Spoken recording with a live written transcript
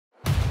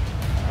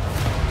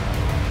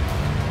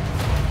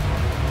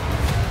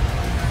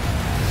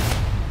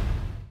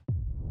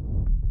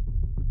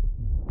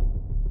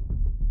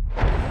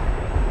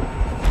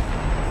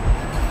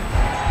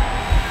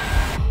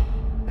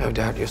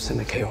rebellious in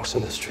the chaos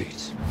in the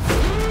streets.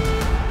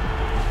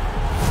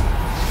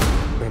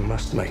 We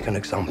must make an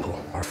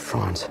example, or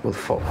France will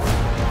fall.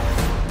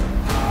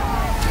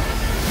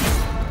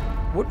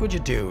 What would you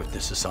do if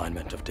this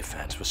assignment of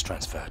defense was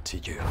transferred to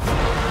you?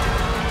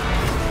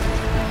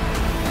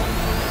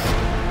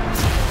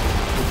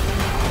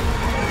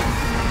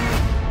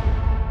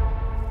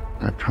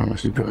 I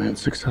promise you brilliant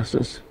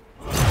successes.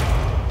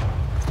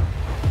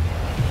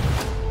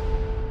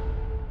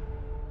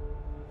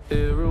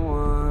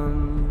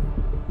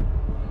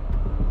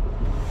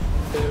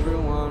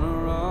 Everyone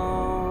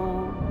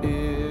around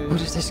here.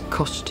 What is this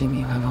costume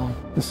you have on?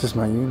 This is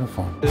my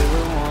uniform.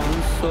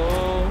 Everyone's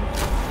so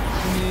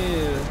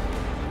near.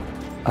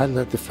 I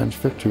led the French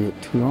victory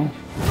at Toulon.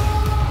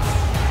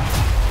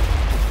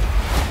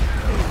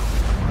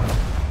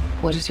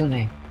 What is your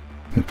name?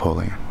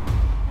 Napoleon.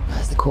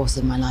 As the course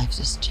of my life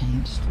just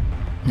changed.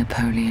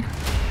 Napoleon.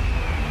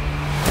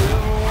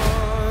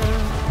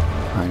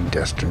 I'm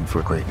destined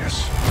for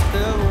greatness.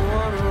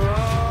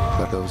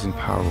 But those in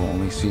power will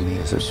only see me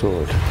as a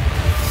sword.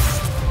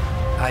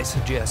 I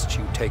suggest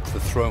you take the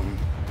throne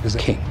as a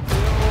king.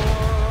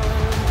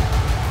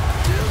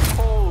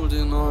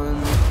 Holding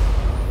on.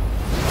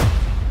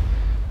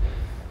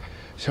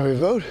 Shall we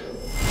vote?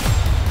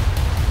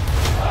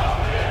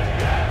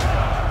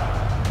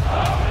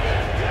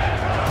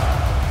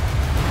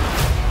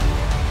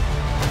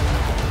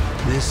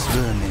 This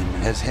vermin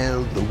has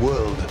held the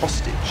world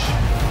hostage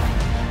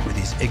with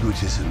his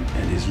egotism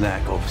and his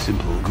lack of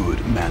simple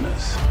good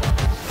manners.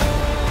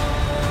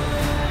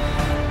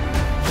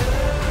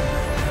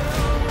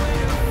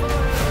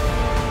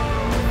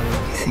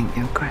 You think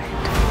you're great.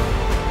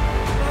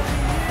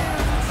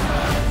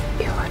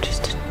 You are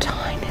just a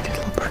tiny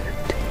little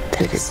brute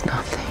that is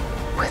nothing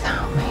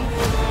without me.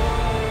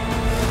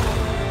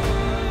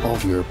 All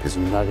of Europe is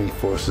uniting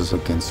forces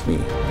against me.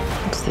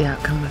 What's the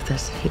outcome of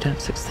this if you don't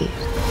succeed?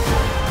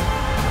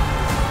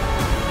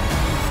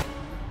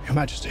 Your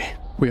Majesty,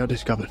 we are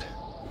discovered.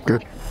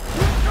 Good.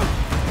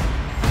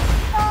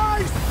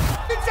 Guys!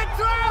 It's a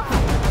trap!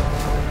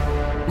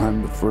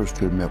 I'm the first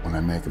to admit when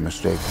I make a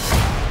mistake.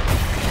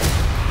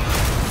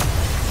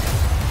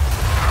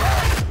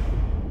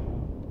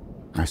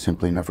 I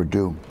simply never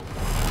do.